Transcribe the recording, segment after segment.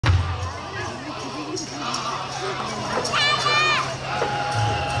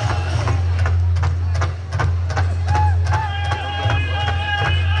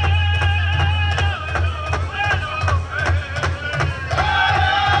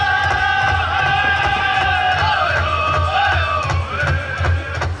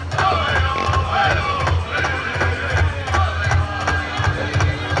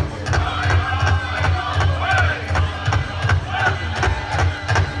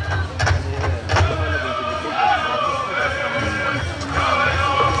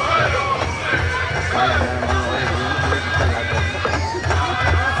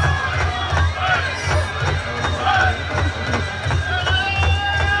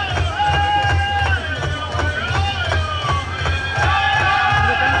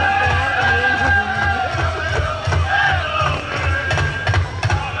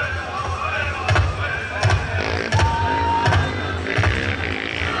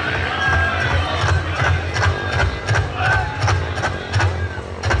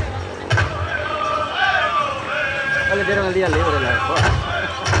Le dieron el día libre la escuela.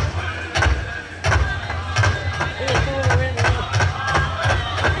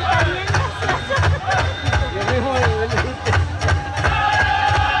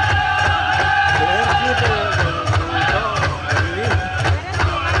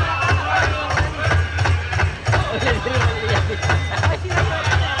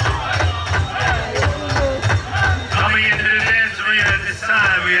 Coming into the dance arena at this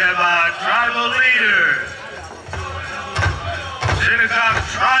time, we have our tribal leader. Shinnecock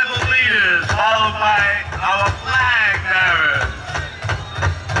tribal leaders, followed by our flag bearers.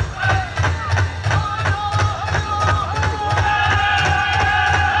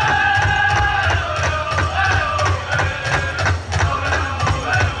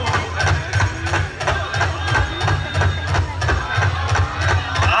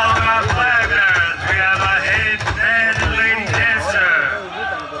 Following our flag bearers, we have our head man and lady dancer,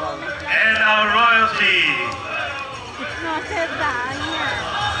 and our royalty.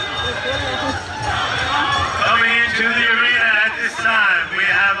 Coming into the arena at this time, we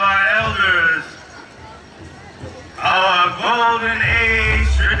have our elders, our golden age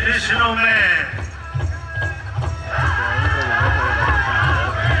traditional men.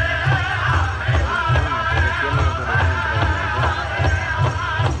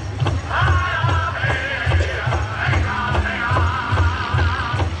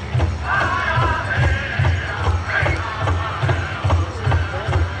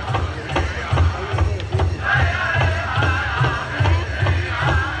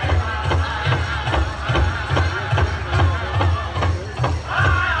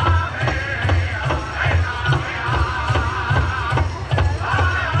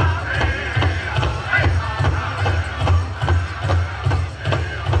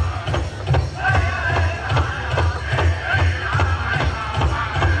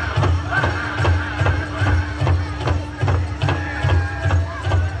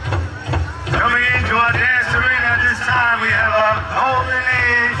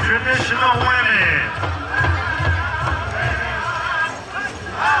 Traditional women.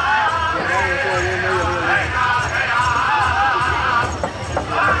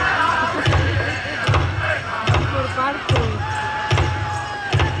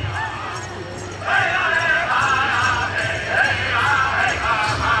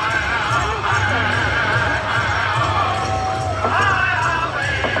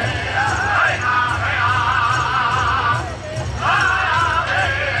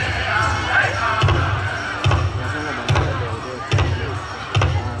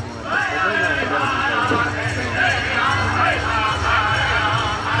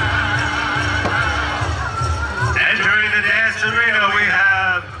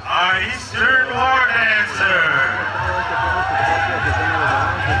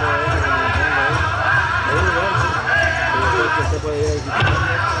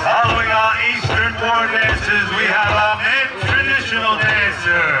 Following our Eastern war dances, we have our men traditional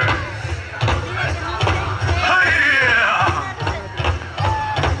dancer. Oh yeah!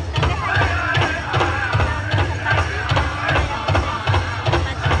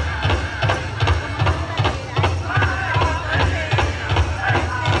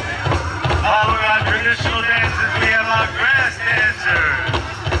 Following our traditional dances, we have our grass dancers.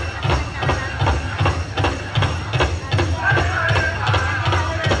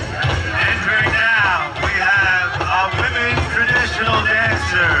 Traditional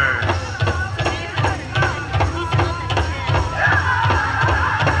dancers.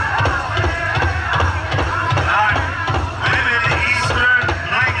 Our women Eastern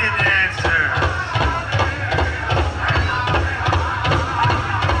blanket dancers.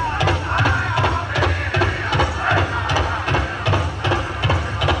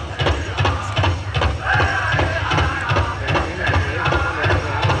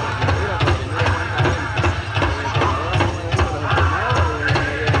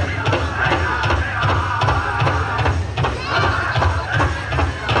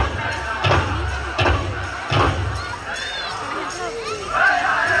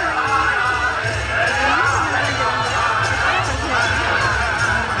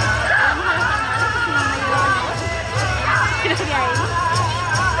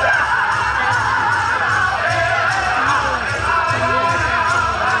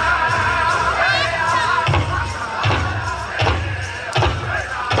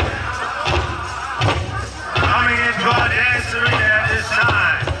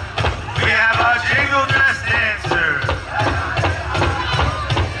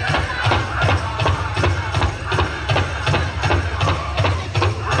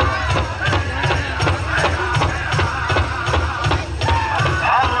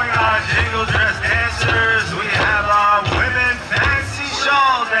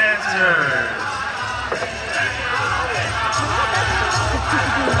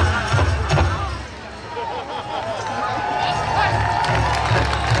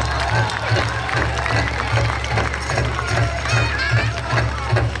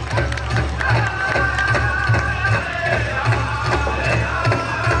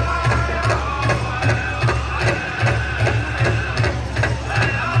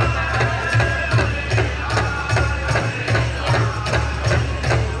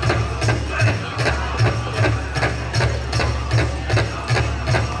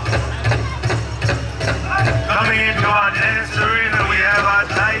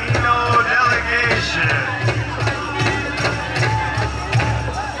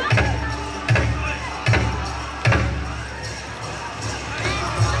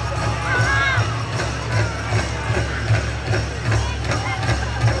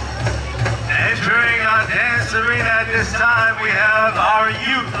 this time we have our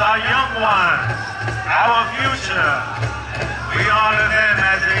youth, our young ones, our future. We honor them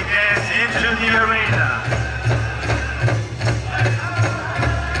as they dance into the arena.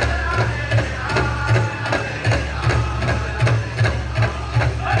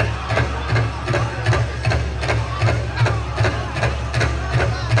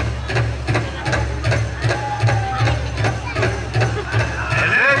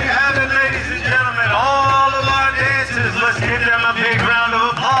 Let's give them a big round of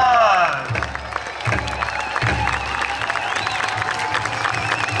applause.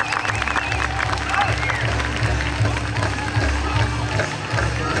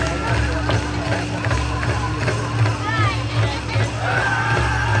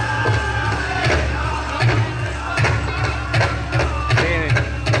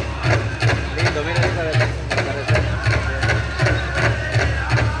 Lindo, mira ahí para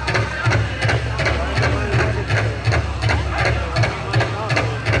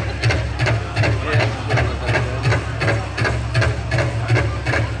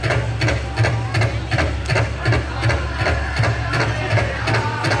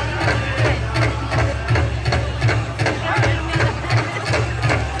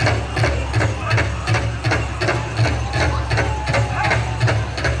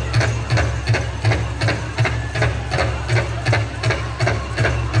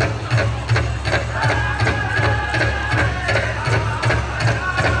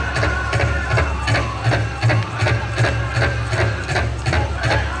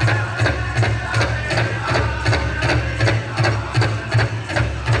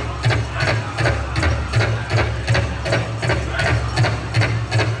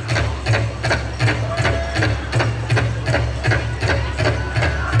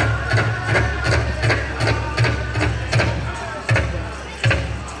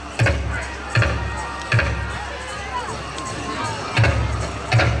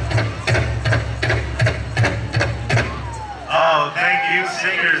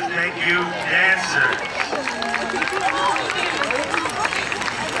Singers, thank you, dancers.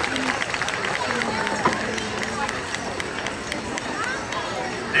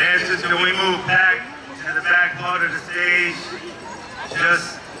 Dancers, can we move back to the back part of the stage?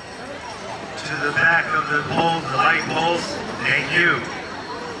 Just to the back of the poles, the light poles. Thank you.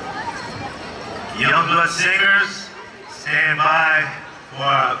 Youngblood singers, stand by for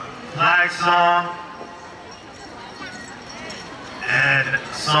a flag song and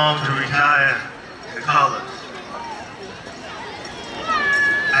song to retire the colors.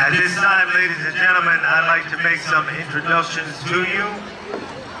 At this time, ladies and gentlemen, I'd like to make some introductions to you.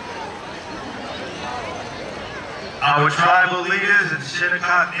 Our tribal leaders in the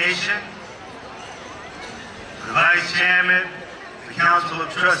Shinnecock Nation, the Vice Chairman, the Council of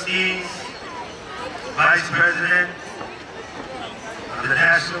Trustees, Vice President of the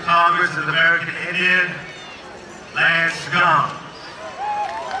National Congress of the American Indian, Lance Gum.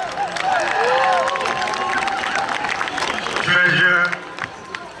 Treasurer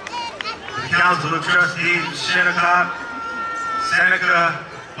of the Council of Trustees of Shinnecock, Seneca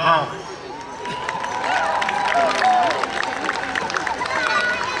Bone.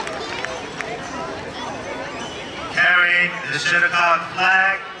 Carrying the Shinnecock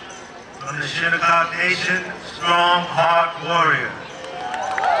flag from the Shinnecock Nation, Strong Heart Warrior.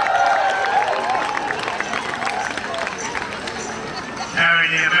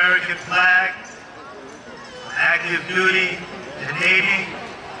 Carrying the American flag, active duty in the Navy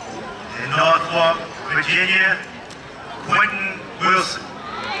in Norfolk, Virginia, Quentin Wilson.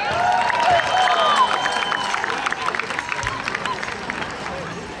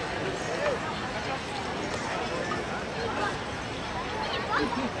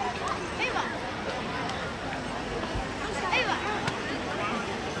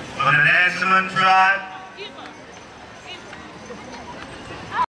 From the Nansemond tribe,